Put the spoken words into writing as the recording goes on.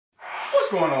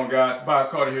going on, guys?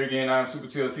 Tabious here again. I'm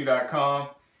supertlc.com.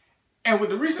 And with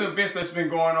the recent events that's been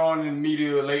going on in the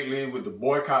media lately, with the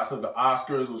boycotts of the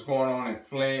Oscars, what's going on in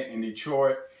Flint and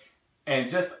Detroit, and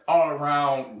just all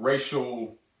around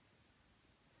racial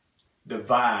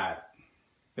divide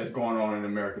that's going on in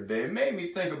America today, it made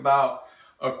me think about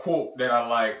a quote that I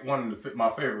like. One of my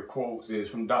favorite quotes is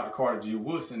from Dr. Carter G.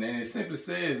 Woodson, and it simply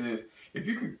says is, if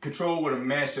you can control what a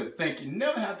man should think, you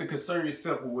never have to concern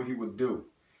yourself with what he would do.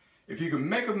 If you can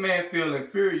make a man feel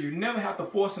inferior, you never have to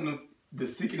force him to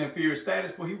seek an inferior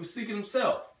status, for he was seeking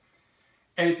himself.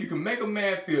 And if you can make a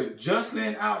man feel justly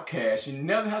an outcast, you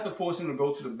never have to force him to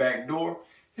go to the back door.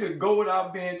 He'll go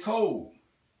without being told.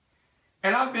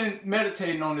 And I've been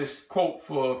meditating on this quote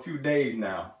for a few days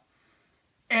now.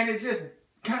 And it just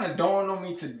kind of dawned on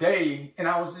me today, and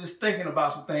I was just thinking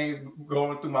about some things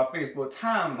going through my Facebook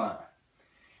timeline.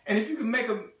 And if you can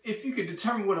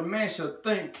determine what a man should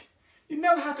think, you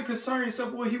never have to concern yourself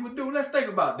with what he would do. Let's think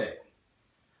about that.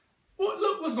 Well,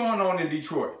 look what's going on in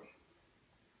Detroit.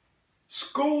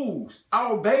 Schools,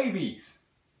 our babies,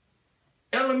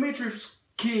 elementary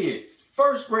kids,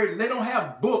 first graders, they don't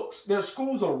have books. Their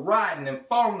schools are rotting and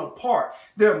falling apart.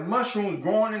 There are mushrooms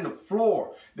growing in the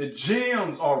floor. The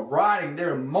gyms are rotting.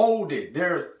 They're molded.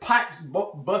 There's pipes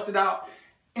busted out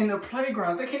in the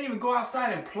playgrounds. They can't even go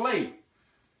outside and play.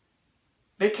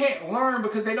 They can't learn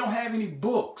because they don't have any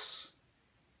books.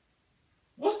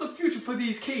 What's the future for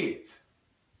these kids?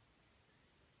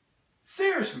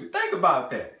 Seriously, think about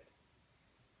that.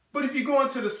 But if you go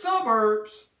into the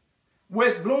suburbs,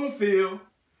 West Bloomfield,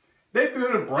 they're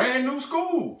building brand new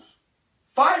schools.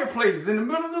 Fireplaces in the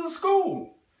middle of the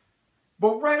school.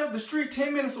 But right up the street,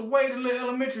 10 minutes away, the little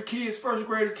elementary kids, first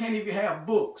graders can't even have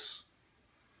books.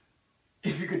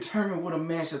 If you could determine what a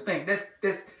man should think,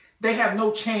 they have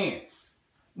no chance,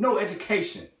 no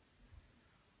education.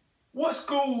 What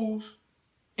schools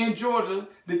in Georgia,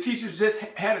 the teachers just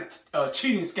had a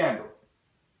cheating scandal?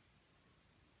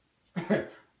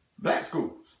 Black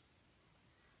schools.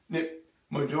 The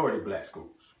majority black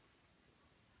schools.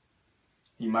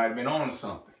 He might have been on to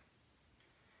something.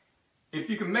 If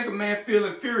you can make a man feel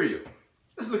inferior,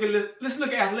 let's look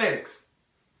at athletics.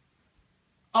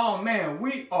 Oh man,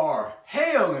 we are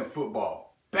hell in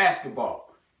football,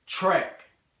 basketball, track.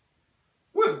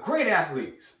 We're great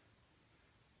athletes.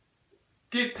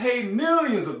 Get paid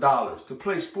millions of dollars to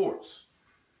play sports.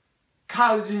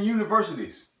 College and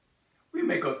universities, we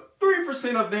make up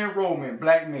 3% of the enrollment,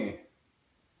 black men,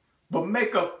 but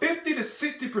make up 50 to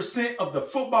 60% of the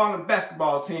football and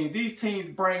basketball team. These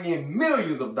teams bring in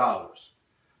millions of dollars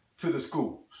to the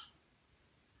schools.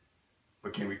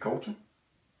 But can we coach them?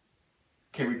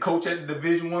 Can we coach at the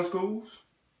Division I schools?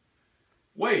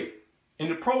 Wait, in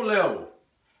the pro level,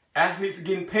 athletes are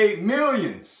getting paid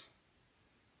millions.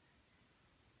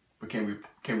 But can we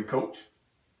coach?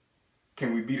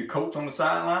 Can we be the coach on the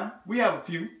sideline? We have a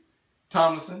few.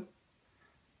 Tomlinson,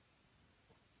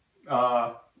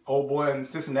 old boy in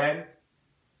Cincinnati.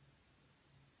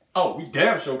 Oh, we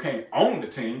damn sure can't own the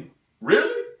team.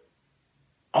 Really?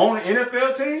 Own an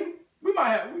NFL team? We might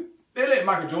have. They let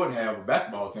Michael Jordan have a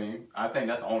basketball team. I think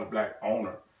that's the only black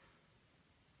owner.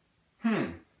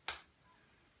 Kind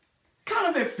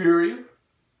of inferior.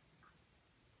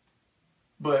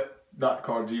 But Dr.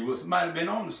 Carter G. Woodson might have been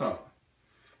on to something.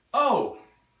 Oh,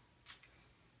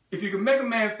 if you can make a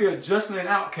man feel justly an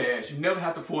outcast, you never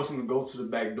have to force him to go to the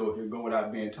back door. He'll go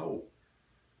without being told.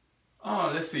 Oh,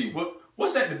 let's see.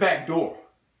 What's at the back door?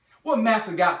 What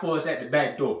Master got for us at the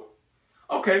back door?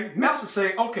 Okay, Master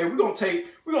say, okay, we're gonna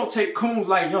take coons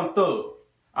like Young Thug. All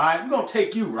right, we're gonna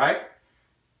take you, right?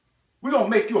 We're gonna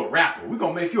make you a rapper. We're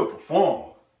gonna make you a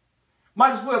performer.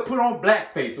 Might as well put on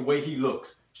blackface the way he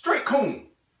looks. Straight coon.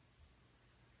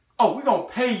 Oh, we're going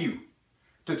to pay you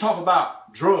to talk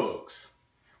about drugs.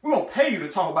 We're going to pay you to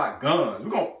talk about guns.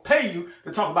 We're going to pay you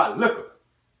to talk about liquor.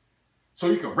 So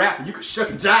you can rap and you can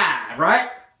shuck and jive, right?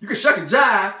 You can shuck and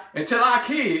jive and tell our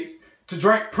kids to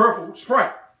drink purple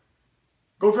Sprite.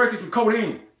 Go drink you some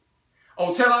codeine.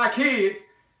 Or tell our kids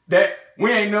that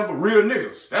we ain't nothing but real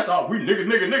niggas. That's all. We nigga.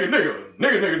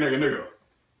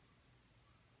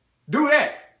 Do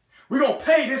that. We're going to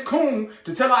pay this coon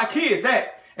to tell our kids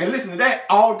that and listen to that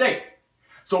all day.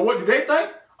 So what do they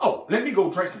think? Oh, let me go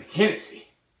drink some Hennessy.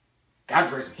 Gotta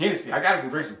drink some Hennessy. I gotta go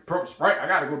drink some purple Sprite. I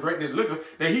gotta go drink this liquor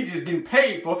that he just getting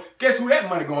paid for. Guess who that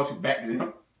money going to back to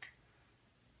them?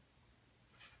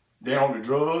 They own the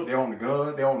drug, they own the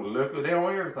gun, they own the liquor, they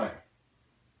own everything.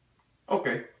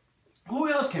 Okay, who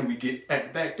else can we get at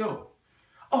the back door?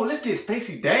 Oh, let's get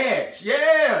Stacey Dash.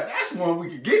 Yeah, that's one we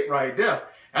could get right there.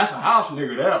 That's a house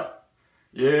nigga there.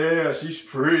 Yeah, she's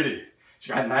pretty.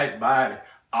 She got a nice body.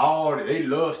 Oh, they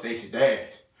love Stacey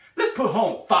Dash. Let's put her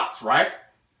on Fox, right?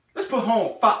 Let's put her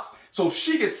on Fox so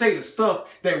she can say the stuff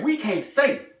that we can't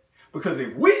say. Because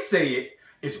if we say it,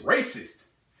 it's racist.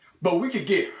 But we could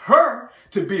get her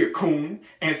to be a coon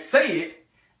and say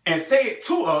it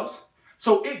to us.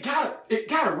 So it gotta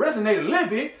resonate a little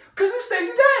bit because it's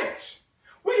Stacey Dash.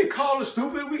 We can call her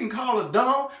stupid, we can call her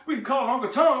dumb, we can call her Uncle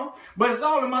Tom, but it's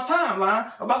all in my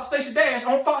timeline about Stacey Dash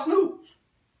on Fox News.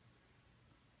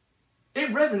 It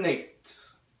resonates.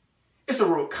 It's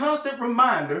a constant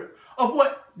reminder of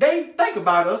what they think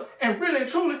about us and really and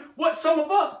truly what some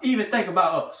of us even think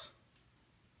about us.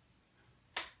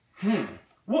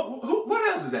 What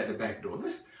else is at the back door?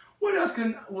 What else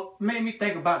made me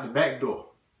think about the back door?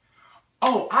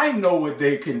 Oh, I know what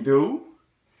they can do.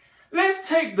 Let's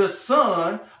take the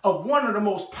son of one of the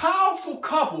most powerful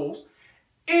couples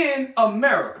in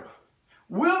America,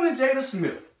 Will and Jada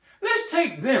Smith. Let's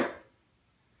take them.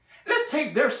 Let's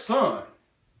take their son.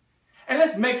 And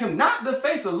let's make him not the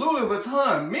face of Louis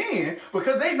Vuitton men,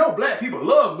 because they know black people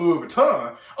love Louis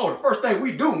Vuitton. Oh, the first thing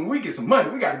we do when we get some money,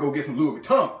 we got to go get some Louis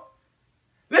Vuitton.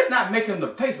 Let's not make him the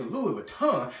face of Louis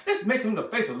Vuitton. Let's make him the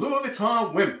face of Louis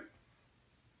Vuitton women.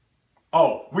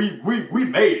 Oh, we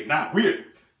made it now. Really?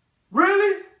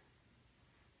 Really?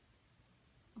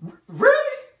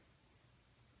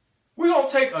 We're going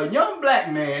to take a young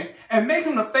black man and make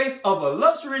him the face of a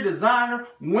luxury designer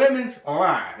women's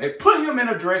line. And put him in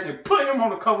a dress and put him on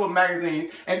the cover of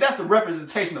magazines, and that's the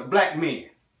representation of black men.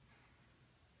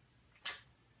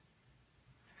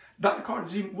 Dr. Carter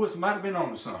G. Woodson might have been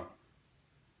on to something.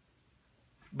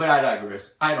 But I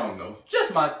digress. I don't know.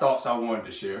 Just my thoughts I wanted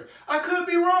to share. I could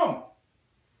be wrong.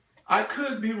 I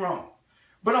could be wrong.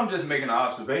 But I'm just making an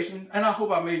observation, and I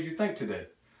hope I made you think today.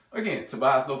 Again,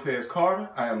 Tabious Lopez Carter.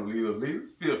 I am a leader of leaders.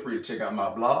 Feel free to check out my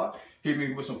blog. Hit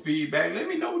me with some feedback. Let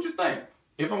me know what you think.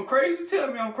 If I'm crazy,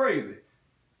 tell me I'm crazy.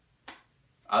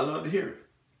 I love to hear it.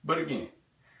 But again,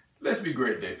 let's be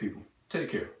great today, people. Take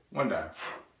care. One down.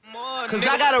 Cause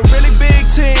I got a really big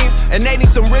team, and they need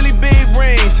some really big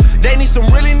rings. They need some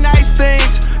really nice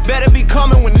things. Better be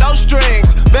coming with no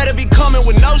strings. Better be coming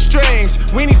with no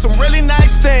strings. We need some really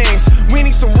nice things. We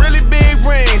need some really big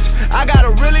rings. I got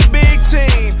a really big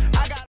team.